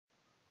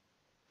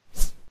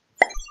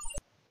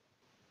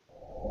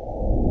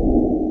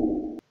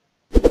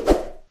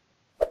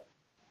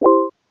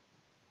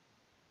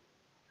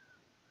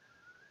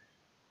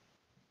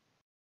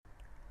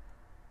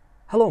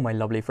Hello my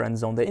lovely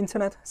friends on the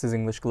internet. Siz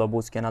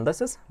Inglizcha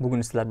kanaldasiz.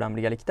 Bugun sizlar bilan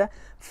birgalikda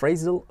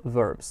phrasal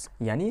verbs,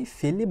 ya'ni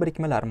fe'lli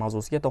birikmalar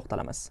mavzusiga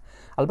to'xtalamiz.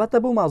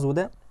 Albatta bu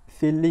mavzuda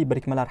fe'lli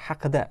birikmalar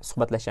haqida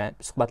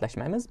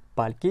suhbatlashmaymiz,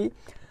 balki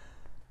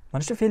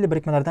mana shu fe'lli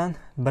birikmalardan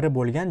biri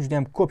bo'lgan juda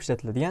ham ko'p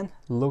ishlatiladigan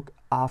look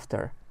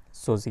after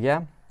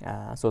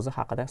so'zi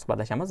haqida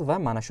suhbatlashamiz va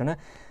mana shuni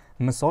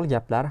misol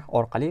gaplar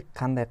orqali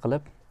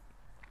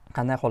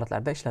qanday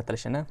holatlarda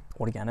ishlatilishini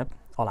o'rganib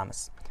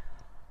olamiz.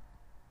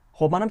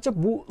 Xo'p, menimcha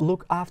bu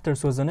look after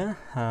so'zini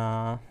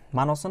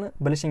ma'nosini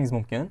bilishingiz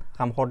mumkin.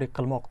 G'amxo'rlik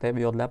qilmoq deb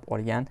yodlab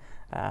olgan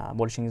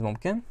bo'lishingiz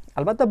mumkin.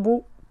 Albatta bu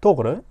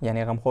to'g'ri,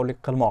 ya'ni g'amxo'rlik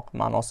qilmoq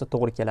ma'nosi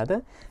to'g'ri keladi,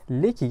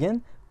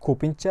 lekin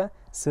ko'pincha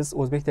siz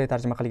o'zbek tiliga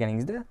tarjima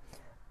qilganingizda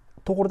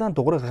to'g'ridan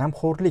to'g'ri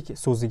g'amxo'rlik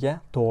so'ziga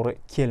to'g'ri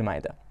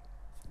kelmaydi.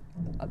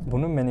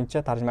 Buni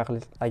menimcha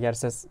agar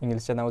siz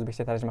inglizchadan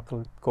o'zbekcha tarjima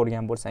qilib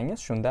ko'rgan bo'lsangiz,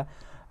 shunda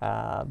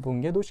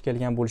bunga duch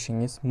kelgan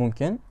bo'lishingiz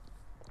mumkin.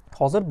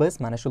 Hozir biz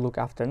mana shu look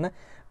afterni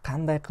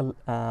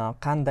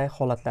qanday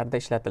holatlarda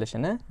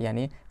ishlatilishini,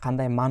 ya'ni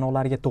qanday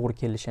ma'nolarga to'g'ri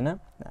kelishini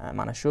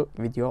mana shu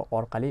video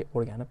orqali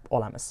o'rganib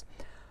olamiz.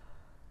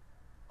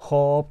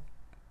 Xo'p,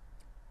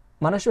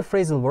 mana shu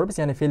phrasal verbs,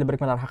 ya'ni fe'l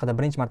birikmalar haqida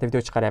birinchi marta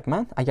video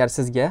chiqaryapman. Agar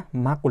sizga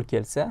ma'qul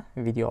kelsa,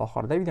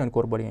 videoni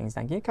ko'rib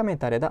bo'lganingizdan keyin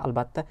kommentariyada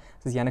albatta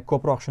siz yana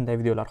ko'proq shunday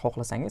videolar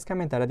xohlasangiz,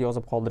 kommentariyada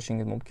yozib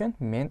qoldirishingiz mumkin.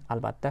 Men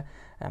albatta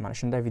mana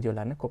shunday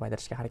videolarni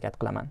ko'paytirishga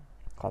harakat qilaman.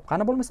 Xo'p,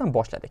 qani bo'lmasam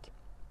boshladik.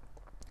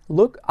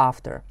 Look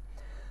after.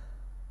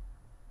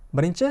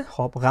 Birinchi,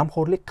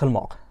 g'amxo'rlik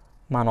qilmoq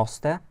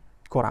ma'nosida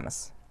ko'ramiz.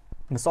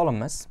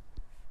 Misolimiz: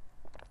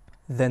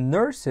 The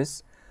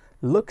nurses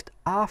looked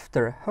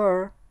after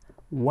her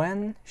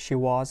when she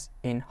was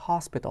in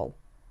hospital.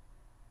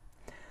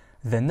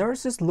 The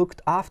nurses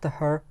looked after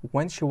her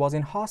when she was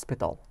in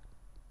hospital.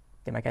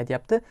 Demak,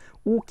 aytyapti,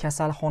 u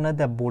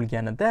kasalxonada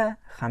bo'lganida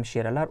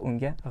hamshiralar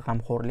unga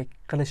g'amxo'rlik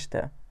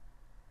qilishdi.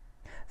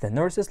 The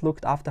nurses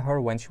looked after her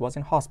when she was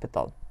in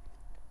hospital.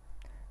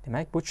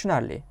 Demak, bu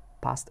tushunarli.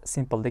 Past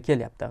simple da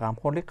kelyapti.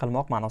 G'amxo'rlik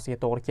qilmoq ma'nosiga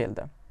to'g'ri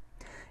keldi.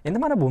 Endi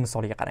mana bu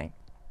misoliga qarang.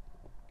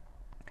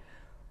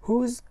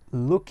 Who's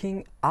looking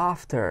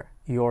after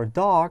your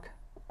dog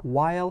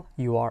while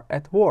you are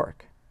at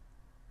work?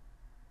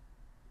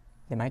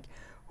 Demak,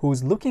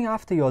 who's looking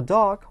after your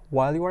dog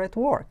while you are at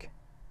work?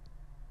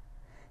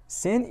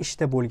 Sen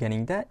ishda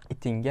bo'lganingda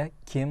itingga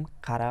kim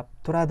qarab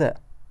turadi?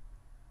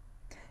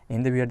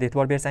 Endi bu yerda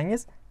e'tibor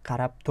bersangiz,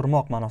 qarab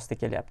turmoq ma'nosida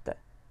kelyapti.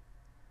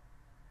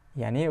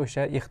 Ya'ni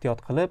o'sha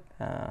ehtiyot qilib,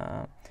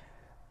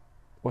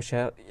 o'sha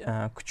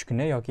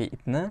kuchukni yoki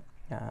itni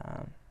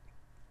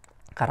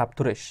qarab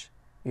turish,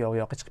 u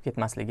yoqqa chiqib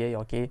ketmasligi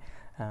yoki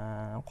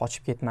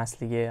qochib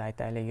ketmasligi,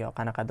 aytaylik, yo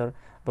qanaqadir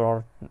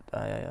biror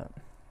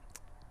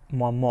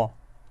muammo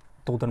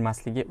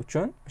tug'dirmasligi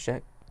uchun o'sha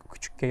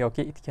kuchukka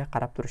yoki itga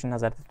qarab turishni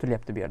nazarda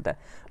tutilyapti bu yerda.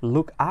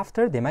 Look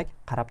after demak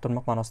qarab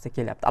turmoq ma'nosida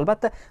kelyapti.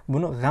 Albatta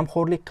buni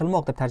g'amxo'rlik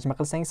qilmoq deb tarjima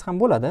qilsangiz ham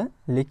bo'ladi,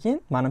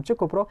 lekin menimcha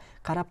ko'proq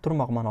qarab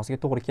turmoq ma'nosiga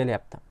to'g'ri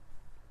kelyapti.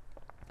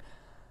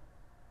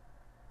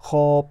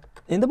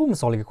 Xo'p, endi bu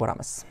misoliga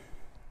ko'ramiz.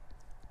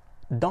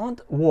 Don't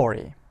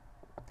worry.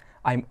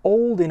 I'm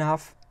old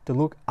enough to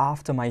look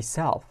after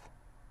myself.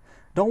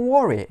 Don't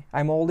worry.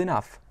 I'm old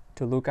enough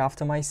to look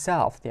after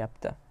myself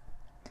deyapti.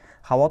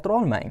 Xavotir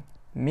olmang.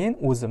 Men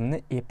o'zimni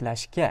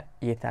eplashga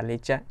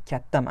yetarlicha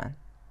kattaman.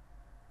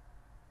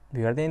 Bu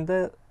yerda endi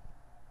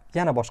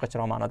yana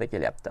boshqacharoq ma'noda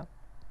kelyapti.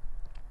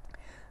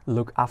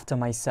 Look after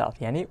myself,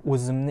 ya'ni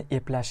o'zimni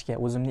eplashga,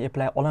 o'zimni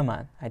eplay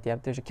olaman.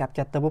 Aytyapti, o'sha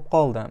katta bo'lib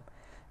qoldim.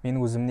 Men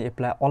o'zimni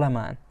eplay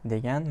olaman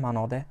degan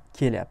ma'noda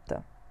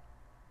kelyapti.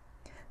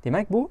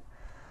 Demak, bu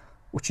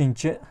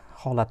uchinchi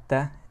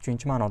holatda,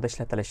 uchinchi ma'noda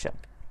ishlatilishi.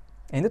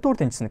 Endi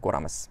to'rtinchisini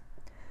ko'ramiz.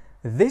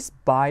 This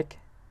bike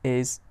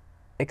is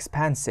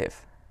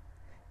expensive.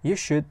 You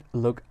should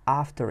look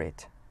after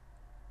it.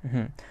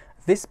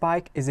 This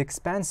bike is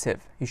expensive.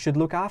 You should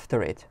look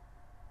after it.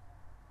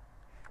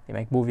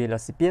 Demak, bu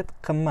velosiped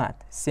qimmat.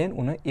 Sen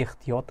uni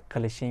ehtiyot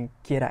qilishing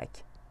kerak.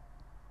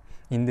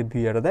 Endi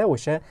bu yerda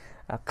o'sha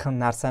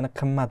narsani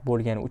qimmat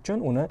bo'lgani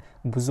uchun uni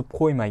buzib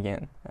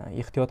qo'ymagin,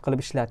 ehtiyot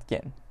qilib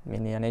ishlatgin.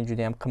 Men yana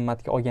juda ham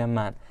qimmatga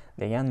olganman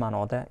degan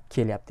ma'noda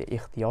kelyapti,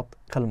 ehtiyot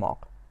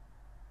qilmoq.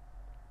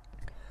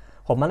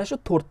 Xo'p, mana shu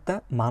 4 ta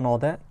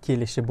ma'noda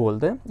kelishi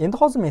bo'ldi. Endi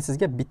hozir men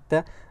sizga bitta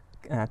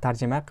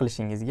tarjima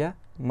qilishingizga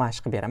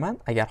mashq beraman.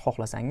 Agar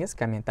xohlasangiz,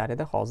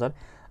 kommentariyada hozir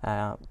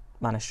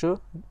mana shu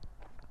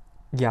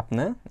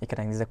gapni,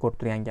 ekraningizda ko'rib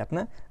turgan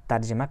gapni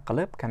tarjima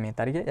qilib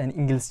kommentariyaga, ya'ni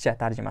inglizcha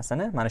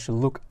tarjimasini, mana shu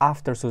look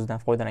after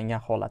so'zidan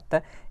foydalangan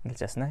holatda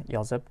inglizchasini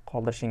yozib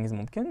qoldirishingiz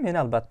mumkin. Men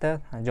albatta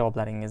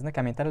javoblaringizni,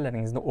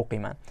 kommentariyalaringizni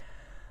o'qiyman.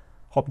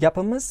 Xo'p,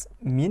 gapimiz: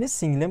 meni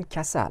singlim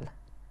kasal.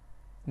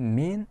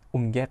 Men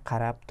unga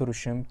qarab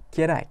turishim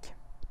kerak.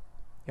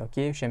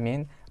 Yoki o'sha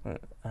men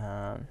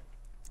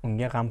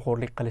unga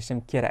g'amxo'rlik qilishim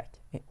kerak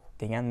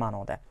degan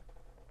ma'noda.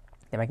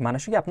 Demak, mana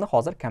shu gapni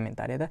hozir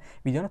kommentariyada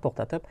videoni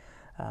to'xtatib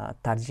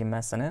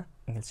tarjimasini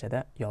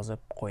inglizchada yozib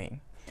qo'ying.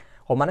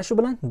 Xo'p, mana shu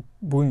bilan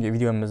bugungi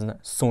videomizni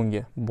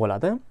so'nggi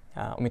bo'ladi.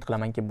 Umid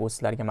qilamanki, bu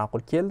sizlarga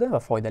ma'qul keldi va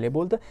foydali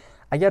bo'ldi.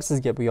 Agar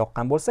sizga bu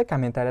yoqqan bo'lsa,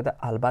 kommentariyada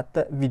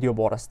albatta video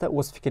borasida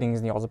o'z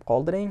fikringizni yozib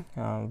qoldiring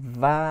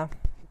va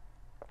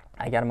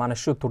agar mana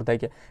shu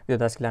turdagi video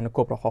darsliklarni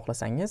ko'proq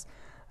xohlasangiz,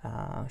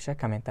 o'sha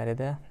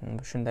kommentariyada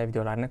shunday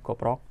videolarni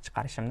ko'proq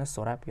chiqarishimni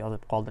so'rab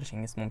yozib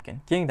qoldirishingiz mumkin.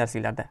 Keyingi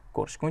darsliklarda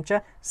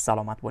ko'rishguncha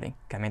salomat bo'ling.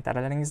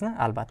 Kommentariyalaringizni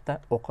albatta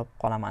o'qib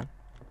qolaman.